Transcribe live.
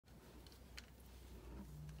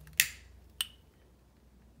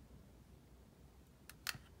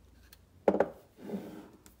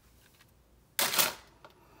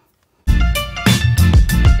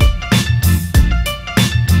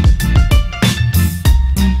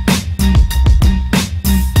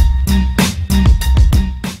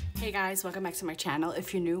guys, welcome back to my channel.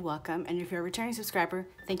 If you're new, welcome, and if you're a returning subscriber,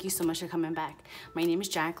 thank you so much for coming back. My name is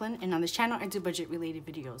Jacqueline, and on this channel I do budget related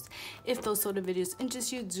videos. If those sort of videos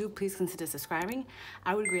interest you, do please consider subscribing.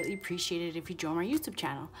 I would greatly appreciate it if you join my YouTube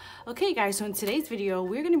channel. Okay guys, so in today's video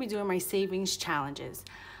we're going to be doing my savings challenges.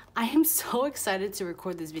 I am so excited to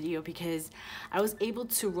record this video because I was able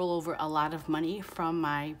to roll over a lot of money from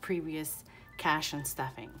my previous cash and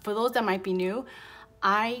stuffing. For those that might be new,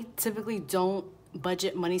 I typically don't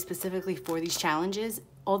budget money specifically for these challenges.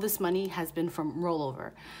 All this money has been from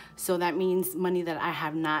rollover. So that means money that I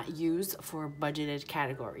have not used for budgeted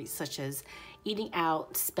categories such as eating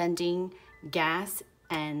out, spending, gas,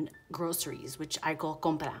 and groceries, which I call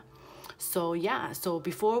compra. So yeah, so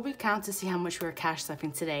before we count to see how much we're cash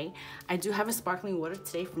stuffing today, I do have a sparkling water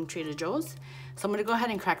today from Trader Joe's. So I'm gonna go ahead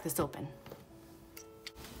and crack this open.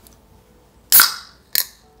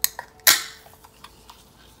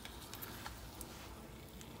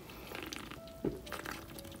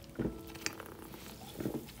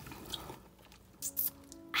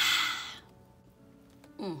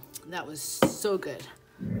 That was so good.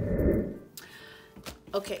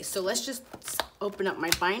 Okay, so let's just open up my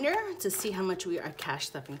binder to see how much we are cash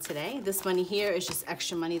stuffing today. This money here is just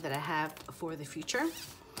extra money that I have for the future.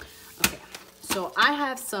 Okay, so I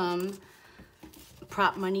have some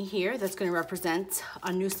prop money here that's going to represent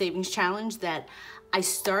a new savings challenge that I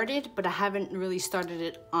started, but I haven't really started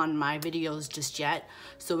it on my videos just yet.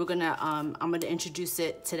 So we're gonna, I'm gonna introduce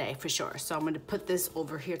it today for sure. So I'm gonna put this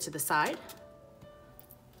over here to the side.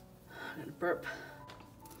 I'm gonna burp.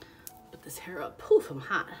 Put this hair up. Poof, I'm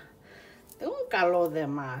hot. Un calor de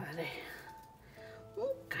madre. Un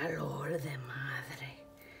calor de madre.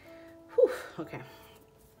 Whew, okay.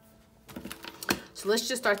 So let's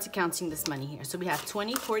just start to counting this money here. So we have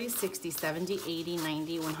 20, 40, 60, 70, 80,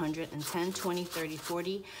 90, 110, 20, 30,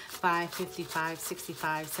 40, 5, 55,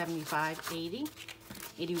 65, 75, 80,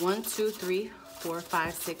 81, 2, 3, 4,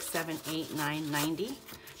 5, 6, 7, 8, 9, 90.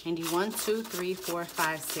 91, 2, 3, 4,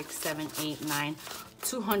 5, 6, 7, 8, 9,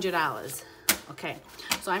 $200. Okay,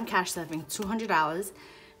 so I'm cash stuffing $200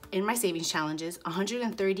 in my savings challenges.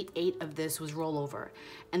 138 of this was rollover,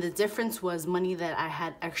 and the difference was money that I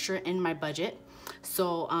had extra in my budget.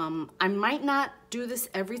 So I might not do this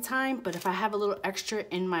every time, but if I have a little extra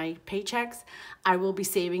in my paychecks, I will be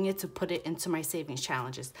saving it to put it into my savings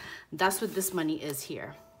challenges. That's what this money is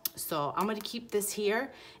here. So I'm gonna keep this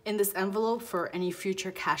here in this envelope for any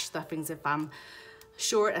future cash stuffings. If I'm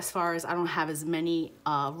short as far as I don't have as many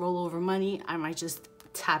rollover money, I might just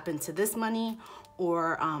tap into this money,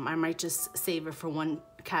 or I might just save it for one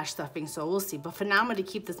cash stuffing. So we'll see. But for now, I'm gonna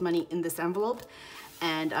keep this money in this envelope,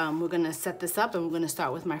 and we're gonna set this up, and we're gonna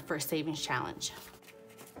start with my first savings challenge.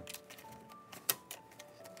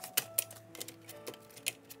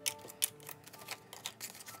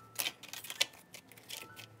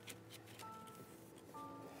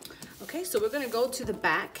 Okay, so we're gonna go to the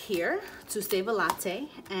back here to save a latte,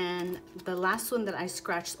 and the last one that I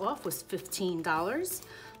scratched off was $15.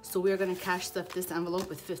 So we're gonna cash stuff this envelope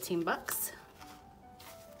with 15 bucks.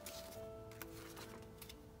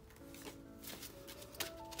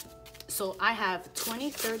 So I have 20,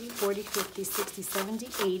 30, 40, 50, 60, 70,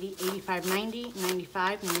 80, 85, 90,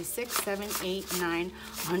 95, 96, 7, 8, 9,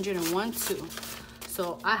 101, 2.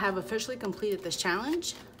 So I have officially completed this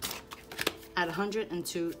challenge at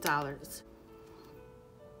 $102.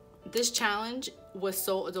 This challenge was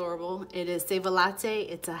so adorable. It is Save a Latte.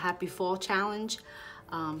 It's a happy fall challenge.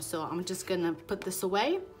 So I'm just gonna put this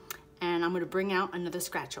away, and I'm gonna bring out another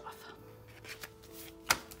scratch off.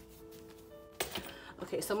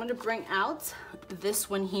 Okay, so I'm gonna bring out this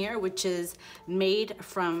one here, which is made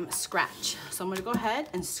from scratch. So I'm gonna go ahead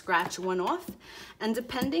and scratch one off, and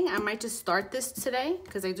depending, I might just start this today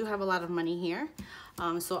because I do have a lot of money here.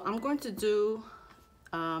 So I'm going to do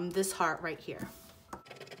this heart right here.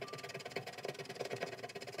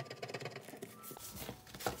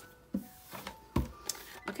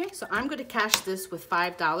 Okay, so I'm gonna cash this with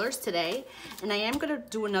 $5 today, and I am gonna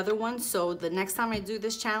do another one, so the next time I do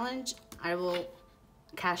this challenge, I will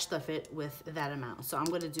cash stuff it with that amount. So I'm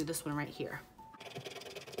gonna do this one right here.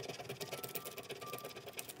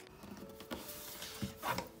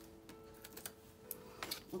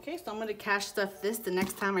 Okay, so I'm gonna cash stuff this the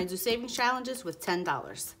next time I do savings challenges with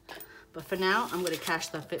 $10. But for now, I'm gonna cash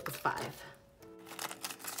stuff it with $5.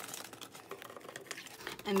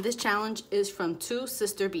 And this challenge is from Two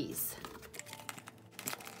Sister Bees.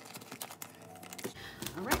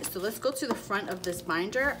 All right, so let's go to the front of this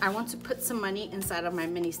binder. I want to put some money inside of my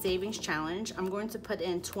mini savings challenge. I'm going to put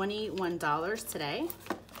in $21 today.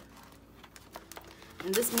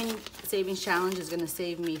 And this mini savings challenge is gonna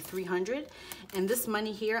save me $300. And this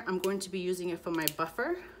money here, I'm going to be using it for my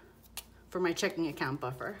buffer, for my checking account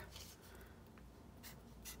buffer.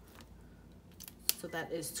 So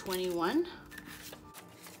that is 21.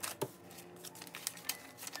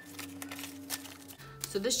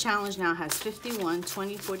 So this challenge now has 51,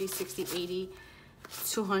 20, 40, 60, 80,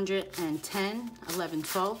 210, 11,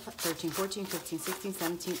 12, 13, 14, 15, 16,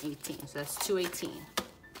 17, 18. So that's 218.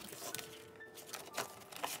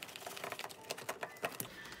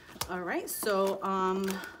 All right, so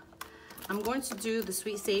I'm going to do the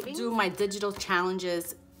sweet savings, do my digital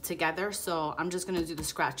challenges together. So I'm just gonna do the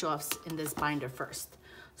scratch offs in this binder first.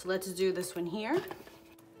 So let's do this one here.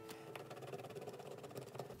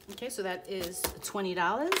 Okay, so that is $20.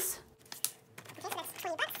 Okay, so that's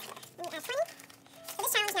 $20. We add 20. So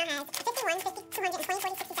this challenge now has 51, 50, 200, 20,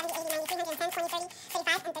 40, 60, 70, 80, 90, 310, 20, 30,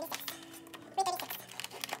 35, and 36. 336.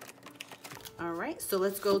 All right, so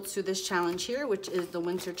let's go to this challenge here, which is the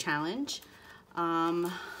winter challenge. I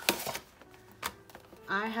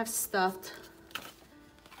have stuffed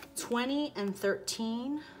 20 and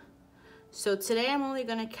 13. So today I'm only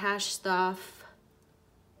gonna cash stuff,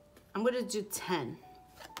 I'm gonna do 10.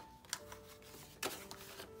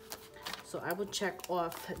 So I will check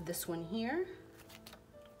off this one here.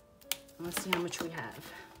 Let's see how much we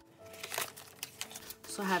have.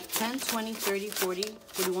 So I have 10, 20, 30, 40,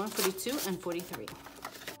 41, 42, and 43.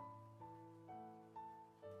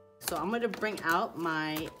 So I'm gonna bring out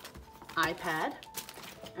my iPad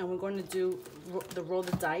and we're going to do the roll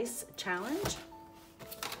the dice challenge.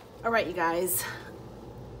 All right, you guys.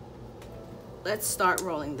 Let's start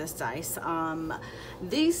rolling this dice.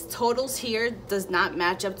 These totals here does not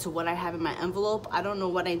match up to what I have in my envelope. I don't know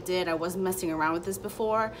what I did. I wasn't messing around with this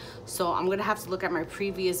before. So I'm gonna have to look at my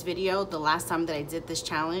previous video, the last time that I did this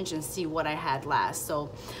challenge, and see what I had last.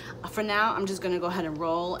 So for now, I'm just gonna go ahead and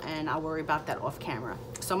roll, and I'll worry about that off camera.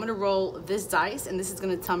 So I'm gonna roll this dice, and this is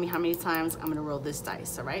gonna tell me how many times I'm gonna roll this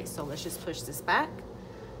dice, all right? So let's just push this back.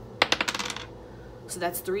 So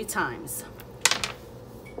that's 3 times.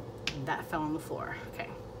 That fell on the floor. Okay.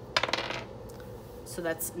 So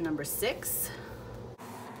that's number 6.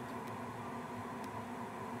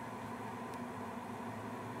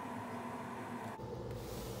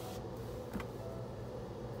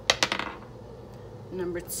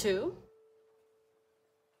 Number 2.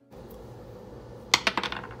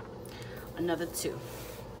 Another 2.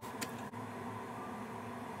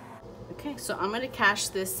 Okay, so I'm gonna cash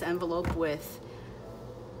this envelope with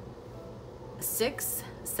 6,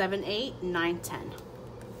 7, 8, 9, 10.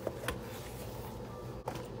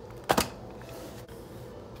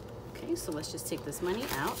 Okay, so let's just take this money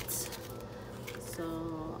out.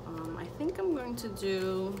 So I think I'm going to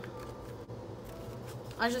do,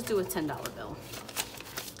 I'll just do a $10 bill.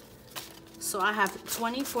 So I have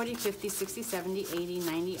 20, 40, 50, 60, 70, 80,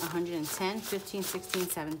 90, 110, 15, 16,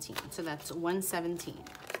 17. So that's 117.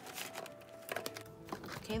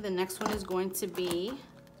 Okay, the next one is going to be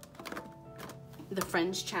the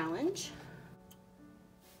Friends challenge.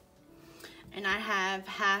 And I have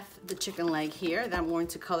half the chicken leg here that I'm going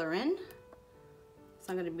to color in. It's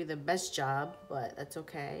not gonna be the best job, but that's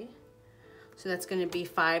okay. So that's gonna be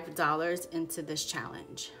 $5 into this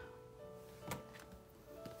challenge.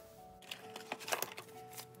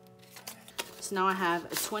 So now I have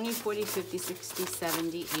 20, 40, 50, 60,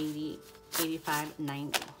 70, 80, 85,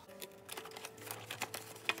 90.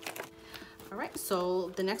 All right,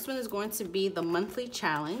 so the next one is going to be the monthly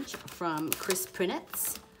challenge from Kris Print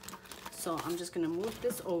It. So I'm just gonna move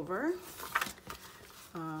this over.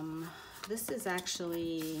 This is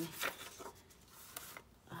actually,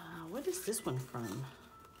 what is this one from?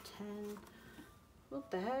 10,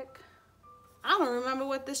 what the heck? I don't remember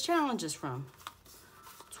what this challenge is from.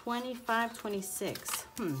 25, 26,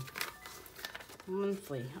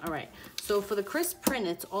 monthly. All right, so for the Kris Print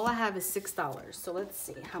It, all I have is $6. So let's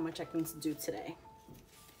see how much I can do today.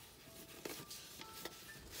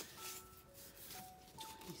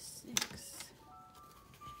 26.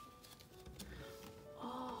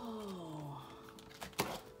 Oh,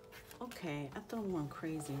 okay, I thought I'm going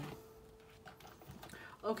crazy.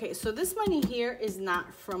 Okay, so this money here is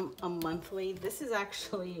not from a monthly. This is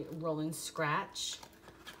actually rolling scratch.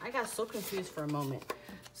 I got so confused for a moment.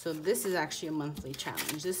 So this is actually a monthly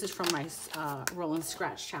challenge. This is from my roll and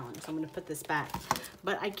scratch challenge. So I'm gonna put this back.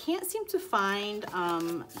 But I can't seem to find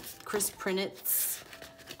Kris Print It's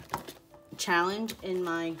challenge in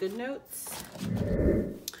my good notes.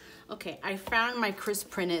 Okay, I found my Kris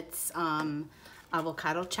Print It's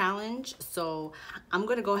avocado challenge. So I'm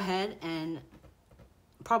gonna go ahead and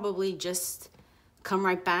probably just come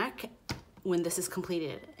right back when this is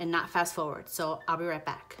completed and not fast forward. So I'll be right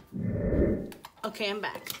back. Okay, I'm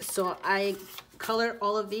back. So I colored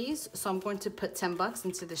all of these. So I'm going to put 10 bucks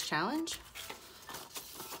into this challenge.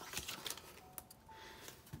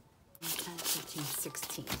 15,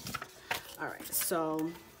 16. All right,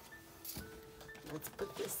 so let's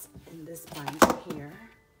put this in this binder here.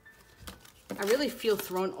 I really feel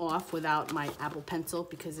thrown off without my Apple Pencil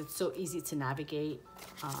because it's so easy to navigate.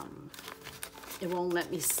 It won't let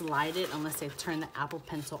me slide it unless I turn the Apple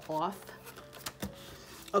Pencil off.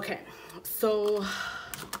 Okay, so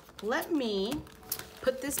let me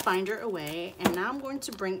put this binder away, and now I'm going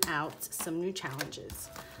to bring out some new challenges.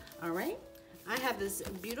 All right, I have this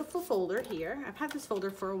beautiful folder here. I've had this folder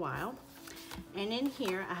for a while, and in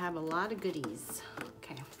here I have a lot of goodies.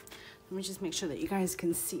 Okay, let me just make sure that you guys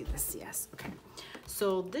can see this. Yes, okay.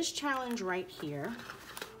 So this challenge right here,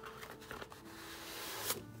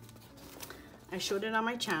 I showed it on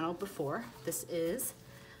my channel before. This is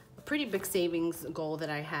a pretty big savings goal that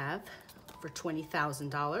I have for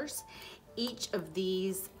 $20,000. Each of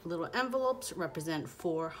these little envelopes represent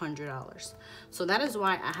 $400. So that is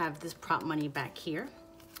why I have this prop money back here.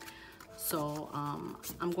 So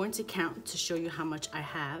I'm going to count to show you how much I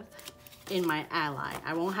have in my ally.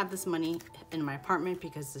 I won't have this money in my apartment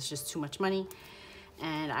because it's just too much money,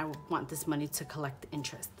 and I want this money to collect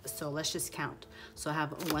interest. So let's just count. So I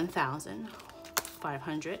have 1,000,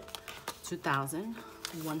 500, 2,000,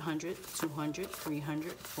 100, 200,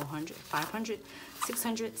 300, 400, 500,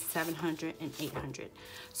 600, 700, and 800.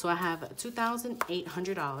 So I have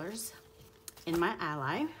 $2,800 in my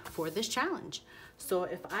ally for this challenge. So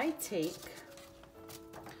if I take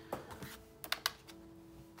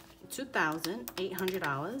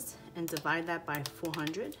 $2,800 and divide that by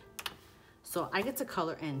 400, so I get to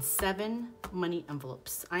color in 7 money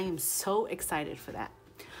envelopes. I am so excited for that.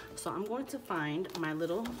 So I'm going to find my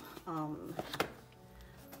little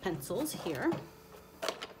pencils here.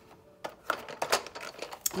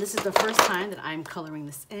 This is the first time that I'm coloring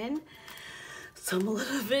this in, so I'm a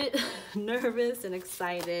little bit nervous and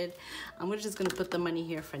excited. I'm just gonna put the money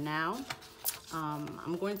here for now.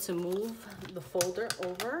 I'm going to move the folder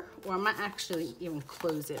over, or I might actually even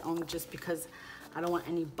close it, only just because I don't want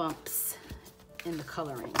any bumps in the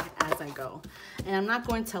coloring as I go. And I'm not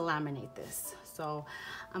going to laminate this. So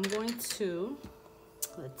I'm going to,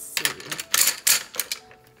 let's see,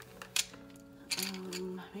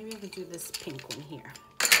 maybe I can do this pink one here.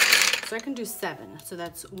 So I can do 7. So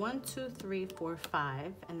that's 1, 2, 3, 4,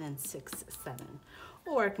 5, and then 6, 7.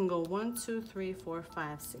 Or I can go 1, 2, 3, 4,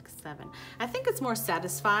 5, 6, 7. I think it's more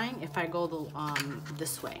satisfying if I go the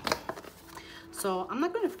this way. So I'm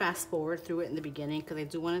not going to fast forward through it in the beginning because I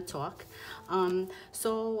do want to talk.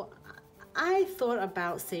 So I thought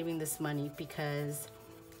about saving this money because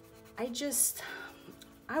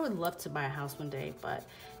I would love to buy a house one day, but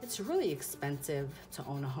it's really expensive to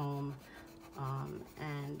own a home.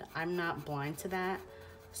 And I'm not blind to that.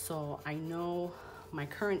 So I know my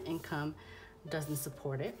current income doesn't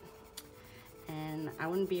support it. And I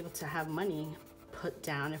wouldn't be able to have money put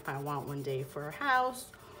down if I want one day for a house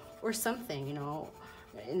or something, you know.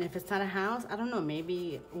 And if it's not a house, I don't know,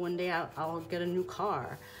 maybe one day I'll get a new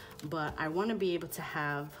car. But I want to be able to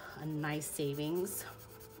have a nice savings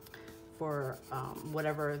for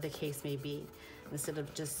whatever the case may be, instead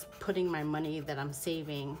of just putting my money that I'm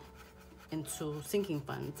saving into sinking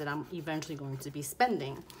funds that I'm eventually going to be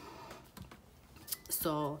spending.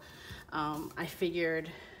 So I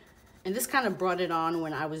figured, and this kind of brought it on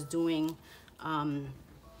when I was doing,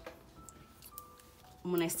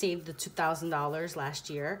 when I saved the $2,000 last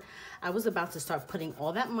year. I was about to start putting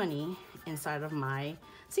all that money inside of my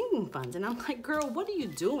sinking funds. And I'm like, girl, what are you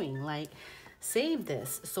doing? Like, save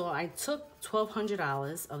this. So I took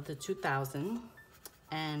 $1,200 of the $2,000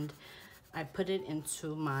 and I put it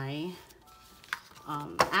into my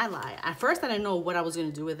ally. At first I didn't know what I was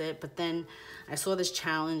gonna do with it, but then I saw this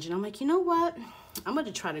challenge and I'm like, you know what? I'm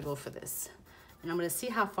gonna try to go for this. And I'm gonna see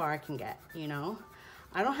how far I can get, you know?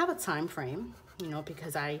 I don't have a time frame, you know,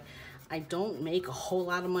 because I don't make a whole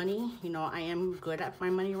lot of money. You know, I am good at my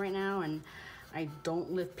money right now, and I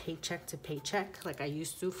don't live paycheck to paycheck like I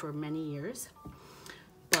used to for many years.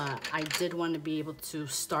 But I did want to be able to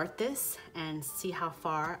start this and see how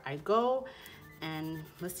far I go, and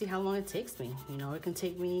let's see how long it takes me. You know, it can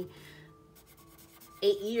take me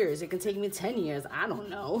 8 years, it can take me 10 years, I don't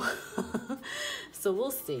know. So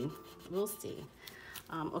we'll see, we'll see.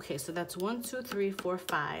 Okay, so that's 1, 2, 3, 4,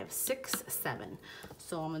 5, 6, 7.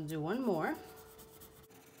 So I'm gonna do one more.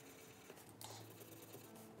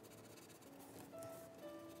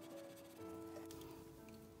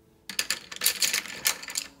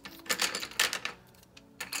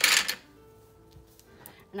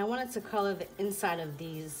 wanted to color the inside of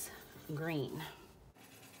these green.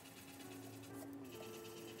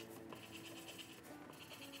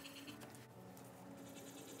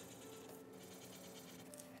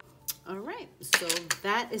 All right, so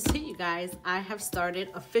that is it, you guys. I have started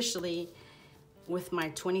officially with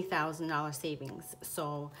my $20,000 savings.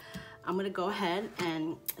 So I'm gonna go ahead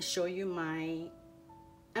and show you my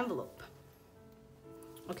envelope.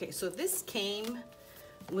 Okay, so this came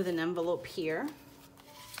with an envelope here,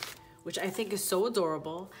 which I think is so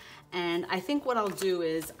adorable. And I think what I'll do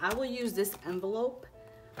is I will use this envelope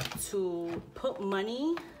to put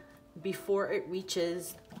money before it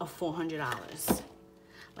reaches a $400.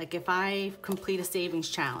 Like if I complete a savings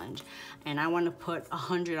challenge and I want to put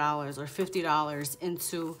 $100 or $50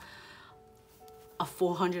 into a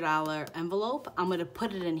 $400 envelope, I'm going to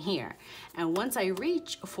put it in here. And once I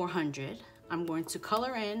reach 400, I'm going to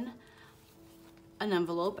color in an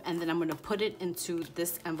envelope, and then I'm going to put it into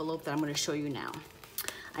this envelope that I'm going to show you now.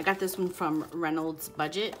 I got this one from Reynolds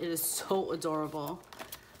Budget. It is so adorable.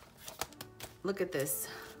 Look at this.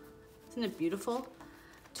 Isn't it beautiful?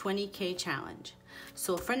 20K challenge.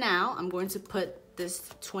 So for now, I'm going to put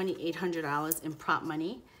this $2,800 in prop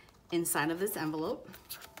money inside of this envelope.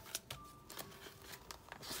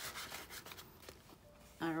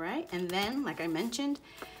 All right, and then, like I mentioned,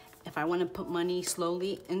 if I want to put money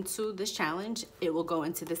slowly into this challenge, it will go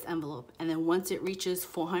into this envelope. And then once it reaches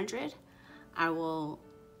 400, I will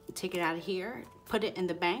take it out of here, put it in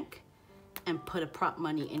the bank, and put a prop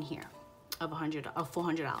money in here of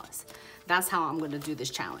 $400. That's how I'm going to do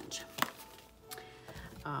this challenge.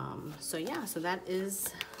 So yeah, so that is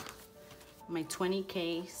my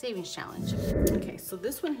 20K savings challenge. Okay, so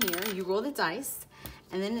this one here, you roll the dice,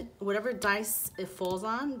 and then whatever dice it falls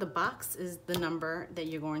on, the box is the number that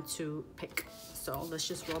you're going to pick. So let's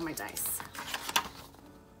just roll my dice.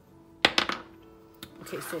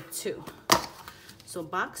 Okay, so 2. So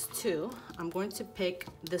box 2, I'm going to pick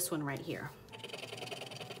this one right here.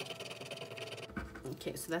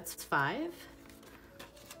 Okay, so that's 5.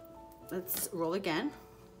 Let's roll again.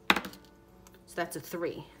 So that's a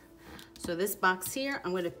 3. So this box here,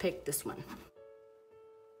 I'm going to pick this one.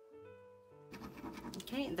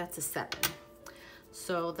 Okay, that's a 7.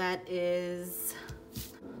 So that's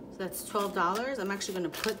 $12. I'm actually going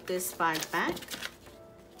to put this 5 back.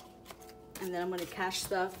 And then I'm going to cash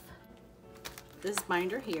stuff this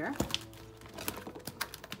binder here.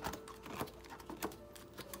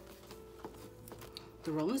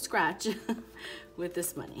 The roll and scratch with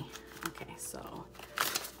this money. Okay, so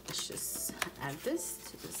let's just add this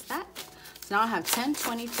to this stack. So now I have 10,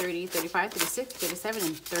 20, 30, 35, 36, 37,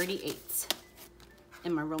 and 38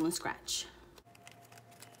 in my roll and scratch.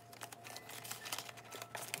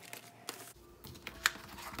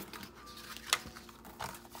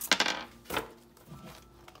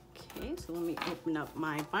 Okay, so let me open up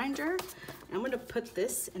my binder. I'm going to put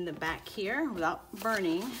this in the back here without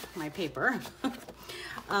burning my paper.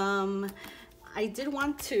 I did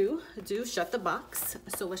want to do shut the box,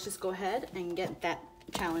 so let's just go ahead and get that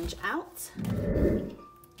challenge out.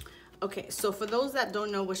 Okay, so for those that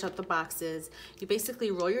don't know what shut the box is, you basically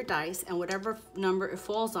roll your dice, and whatever number it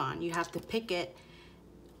falls on, you have to pick it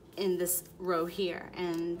in this row here.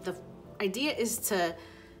 And the idea is to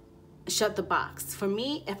shut the box. For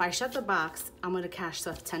me, if I shut the box, I'm going to cash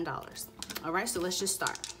stuff $10. All right, so let's just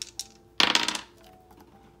start.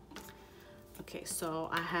 Okay, so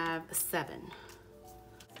I have 7.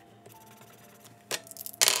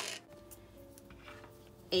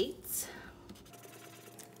 8.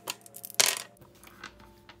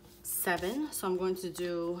 7. So I'm going to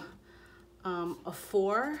do a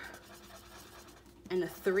 4 and a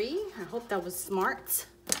 3. I hope that was smart.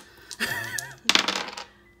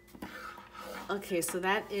 Okay, so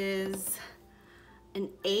that is an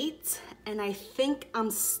 8, and I think I'm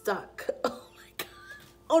stuck. Oh my God.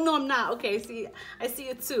 Oh no, I'm not. Okay, see, I see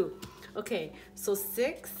a 2. Okay, so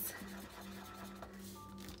 6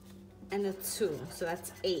 and a 2, so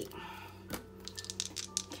that's 8.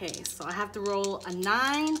 Okay, so I have to roll a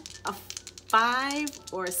 9, a 5,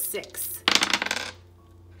 or a 6.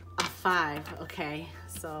 A 5, okay.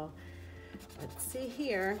 So let's see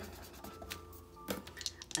here.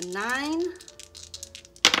 A 9.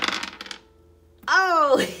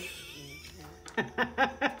 Oh!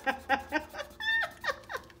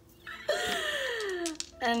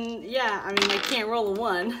 And yeah, I mean, I can't roll a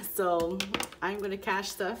 1, so I'm gonna cash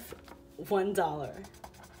stuff $1.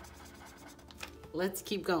 Let's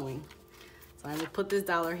keep going. So I will put this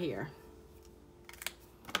 $1 here.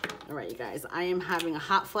 All right, you guys, I am having a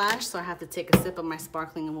hot flash, so I have to take a sip of my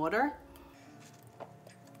sparkling water.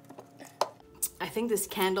 I think this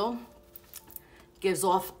candle gives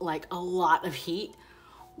off like a lot of heat.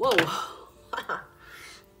 Whoa.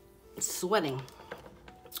 It's sweating.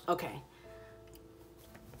 Okay.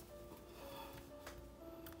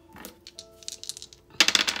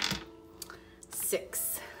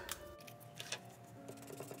 Six.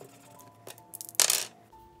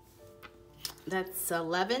 That's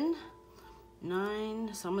 11.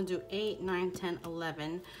 9. So I'm gonna do 8, 9, 10,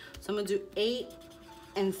 11. So I'm gonna do 8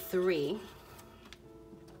 and 3.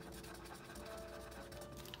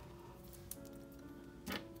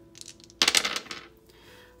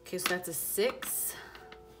 Okay, so that's a 6.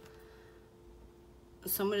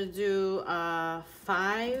 So I'm gonna do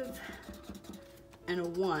 5 and a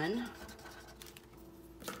 1.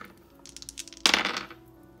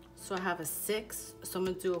 So I have a 6. So I'm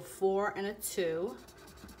gonna do a 4 and a 2.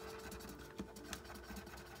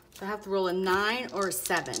 So I have to roll a 9 or a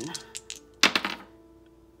 7.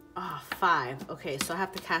 Ah, 5. Okay, so I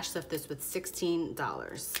have to cash stuff this with $16.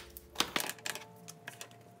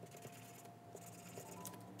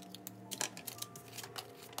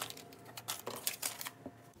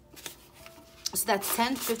 So that's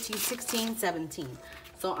 10, 15, 16, 17.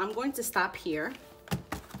 So I'm going to stop here.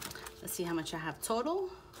 Let's see how much I have total.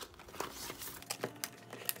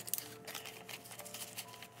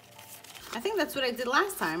 I think that's what I did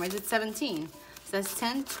last time. I did 17. So that's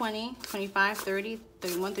 10, 20, 25, 30,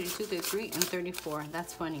 31, 32, 33, and 34.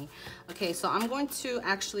 That's funny. Okay, so I'm going to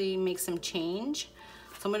actually make some change.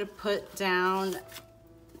 So I'm going to put down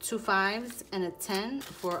 2 5s and a 10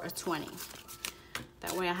 for a 20.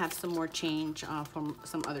 That way I have some more change from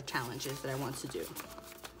some other challenges that I want to do.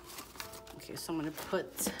 Okay, so I'm going to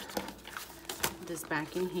put this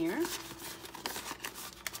back in here.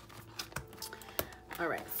 All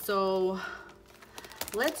right, so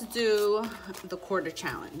let's do the quarter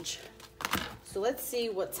challenge. So let's see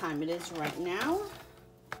what time it is right now.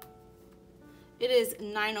 It is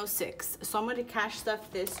 9:06. So I'm going to cash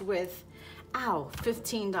stuff this with, ow,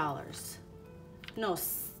 $15. No,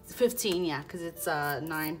 15, yeah, because it's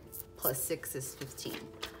 9 plus 6 is 15.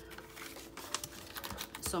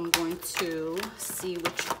 So I'm going to see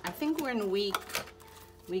which, I think we're in week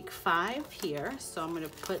 5 here. So I'm going to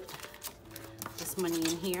put this money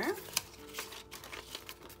in here.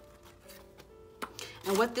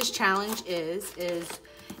 And what this challenge is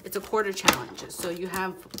it's a quarter challenge. So you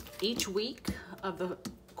have each week of the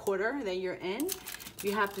quarter that you're in,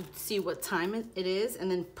 you have to see what time it is and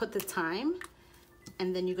then put the time,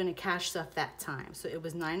 and then you're gonna cash stuff that time. So it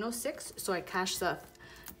was 9:06, so I cashed stuff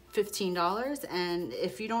 $15, and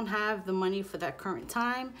if you don't have the money for that current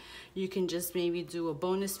time, you can just maybe do a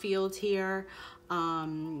bonus field here.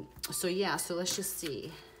 So yeah, so let's just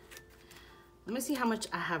see. Let me see how much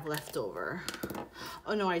I have left over.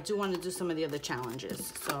 Oh no, I do want to do some of the other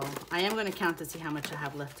challenges. So I am going to count to see how much I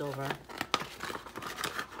have left over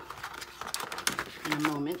in a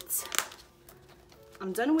moment.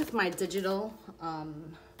 I'm done with my digital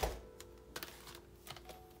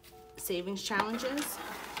savings challenges.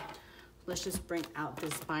 Let's just bring out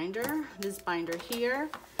this binder. This binder here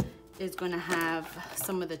is going to have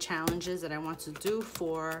some of the challenges that I want to do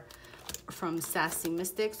from Sassy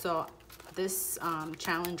Mystic. So this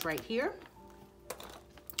challenge right here,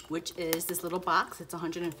 which is this little box, it's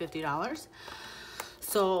 $150.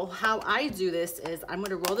 So how I do this is I'm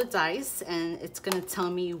going to roll the dice, and it's going to tell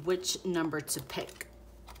me which number to pick,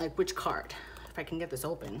 like which card, if I can get this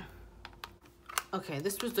open. Okay,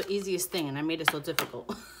 this was the easiest thing, and I made it so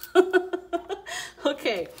difficult.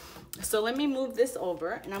 Okay, so let me move this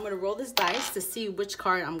over, and I'm going to roll this dice to see which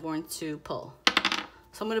card I'm going to pull.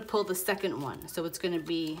 So I'm going to pull the second one. So it's going to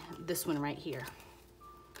be this one right here.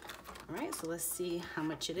 All right, so let's see how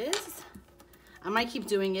much it is. I might keep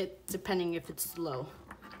doing it depending if it's low.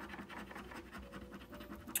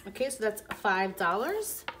 Okay, so that's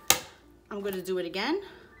 $5. I'm going to do it again.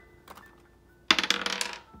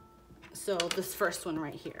 So this first one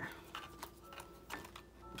right here.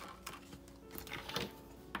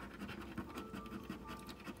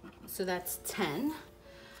 So that's 10.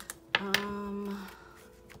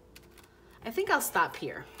 I think I'll stop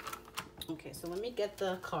here. Okay, so let me get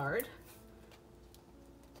the card.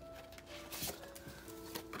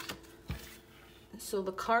 So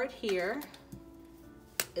the card here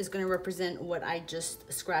is going to represent what I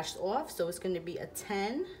just scratched off. So it's going to be a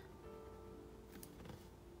 10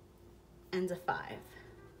 and a 5.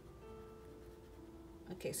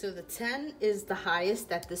 Okay, so the 10 is the highest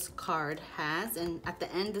that this card has, and at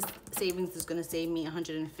the end, this savings is going to save me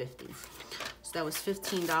 $150. So that was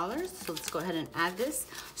 $15. So let's go ahead and add this.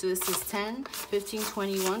 So this is 10, 15,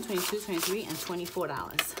 21, 22, 23, and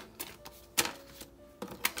 $24.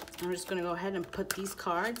 I'm just going to go ahead and put these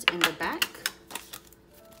cards in the back.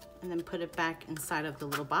 and then put it back inside of the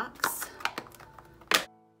little box.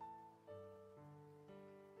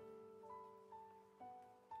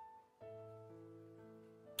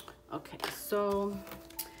 Okay, so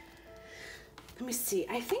let me see.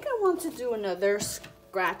 I think I want to do another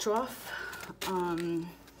scratch off. Let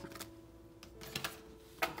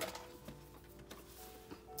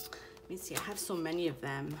me see, I have so many of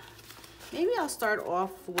them. Maybe I'll start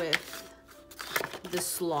off with the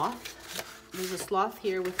Sloth. There's a Sloth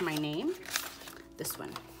here with my name. This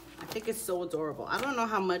one. I think it's so adorable. I don't know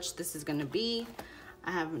how much this is gonna be.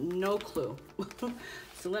 I have no clue.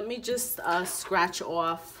 So let me just scratch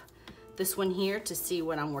off this one here to see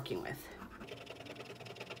what I'm working with.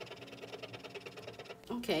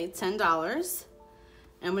 Okay, $10.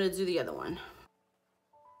 And I'm gonna do the other one.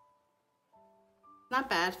 Not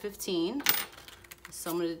bad, 15.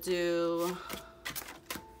 So I'm gonna do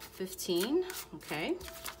 15, okay.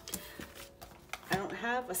 I don't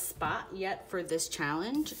have a spot yet for this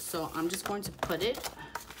challenge, so I'm just going to put it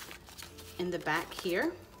in the back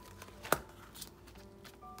here.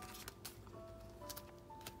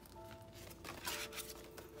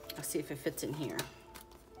 I'll see if it fits in here.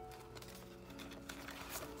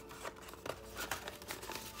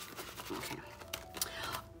 Okay.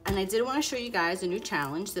 And I did want to show you guys a new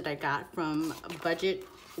challenge that I got from Budget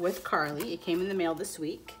with Carly. It came in the mail this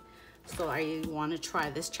week. So I want to try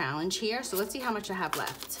this challenge here. So let's see how much I have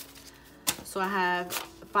left. So I have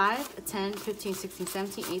 5, 10, 15, 16,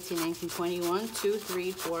 17, 18, 19, 20, 1, 2,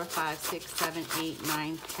 3, 4, 5, 6, 7, 8,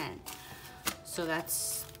 9, 10. So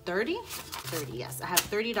that's 30? 30, yes. I have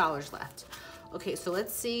 $30 left. Okay, so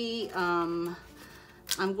let's see. I'm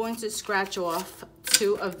going to scratch off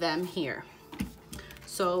 2 of them here.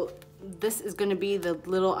 So this is going to be the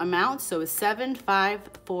little amount. So it's 7, 5,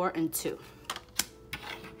 4, and 2.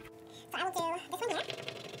 So I will do this one here.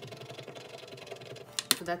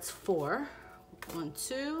 So that's 4. 1,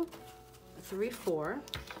 2, 3, 4.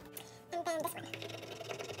 And then this one.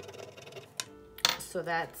 So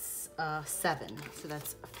that's 7. So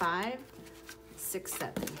that's 5, 6,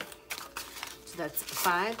 7. So that's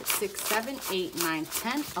 5, 6, 7, 8, 9,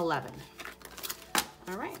 10, 11.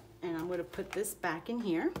 All right, and I'm going to put this back in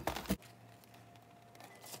here.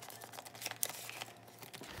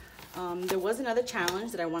 There was another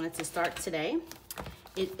challenge that I wanted to start today.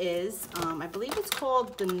 It is, I believe it's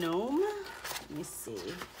called the Gnome. Let me see.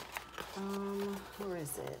 Where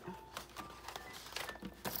is it?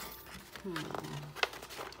 Let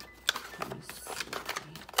me see.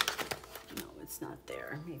 No, it's not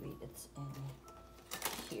there. Maybe it's in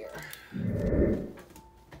here.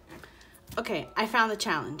 Okay, I found the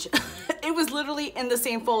challenge. It was literally in the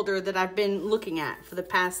same folder that I've been looking at for the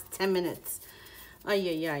past 10 minutes.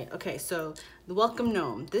 Okay, so the Welcome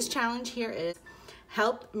Gnome. This challenge here is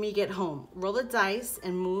help me get home. Roll the dice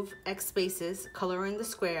and move X spaces, color in the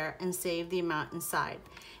square, and save the amount inside.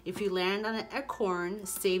 If you land on an acorn,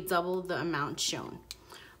 save double the amount shown.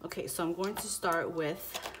 Okay, so I'm going to start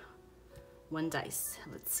with 1 dice.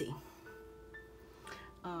 Let's see.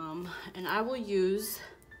 And I will use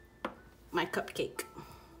my cupcake.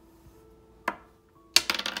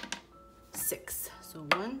 6. So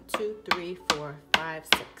 1, 2, 3, 4, 5,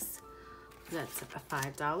 6. That's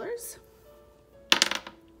 $5.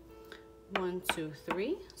 1, 2,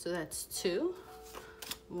 3. So that's 2.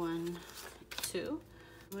 1, 2.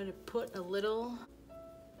 I'm going to put a little.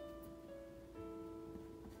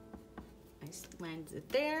 I landed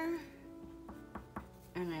there,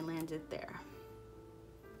 and I landed there.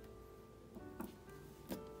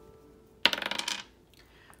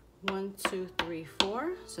 1, 2, 3,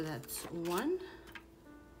 4. So that's 1.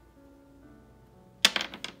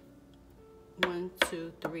 1,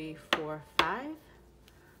 2, 3, 4, 5.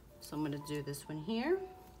 So I'm going to do this one here.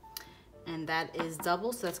 And that is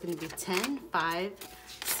double, so that's going to be 10, 5,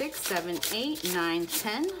 6, 7, 8, 9,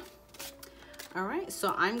 10. All right,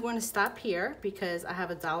 so I'm going to stop here because I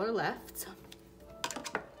have $1 left.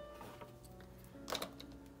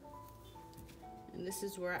 And this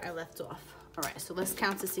is where I left off. All right, so let's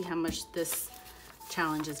count to see how much this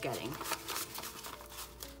challenge is getting.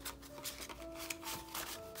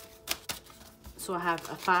 So I have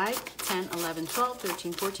a 5, 10, 11, 12,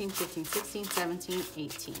 13, 14, 15, 16, 17,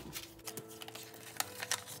 18.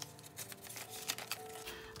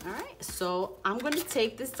 All right, so I'm going to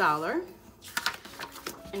take this $1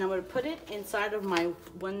 and I'm going to put it inside of my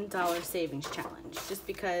 $1 savings challenge just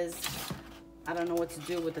because I don't know what to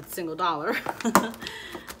do with a single dollar.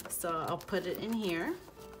 So I'll put it in here.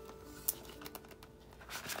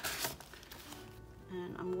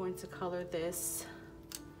 And I'm going to color this.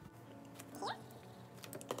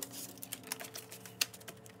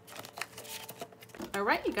 All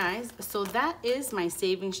right, you guys, so that is my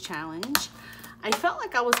savings challenge. I felt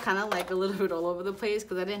like I was kind of like a little bit all over the place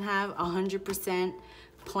because I didn't have 100%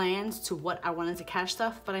 plans to what I wanted to cash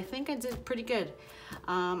stuff, but I think I did pretty good.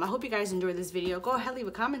 I hope you guys enjoyed this video. Go ahead, leave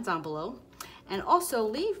a comment down below, and also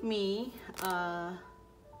leave me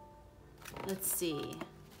let's see,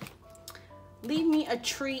 leave me a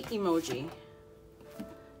tree emoji,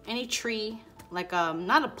 any tree, like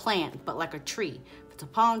not a plant but like a tree. If it's a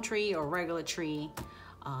palm tree or a regular tree.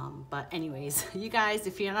 But anyways, you guys,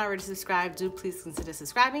 if you're not already subscribed, do please consider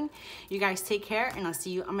subscribing. You guys take care, and I'll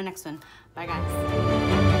see you on my next one. Bye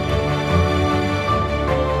guys.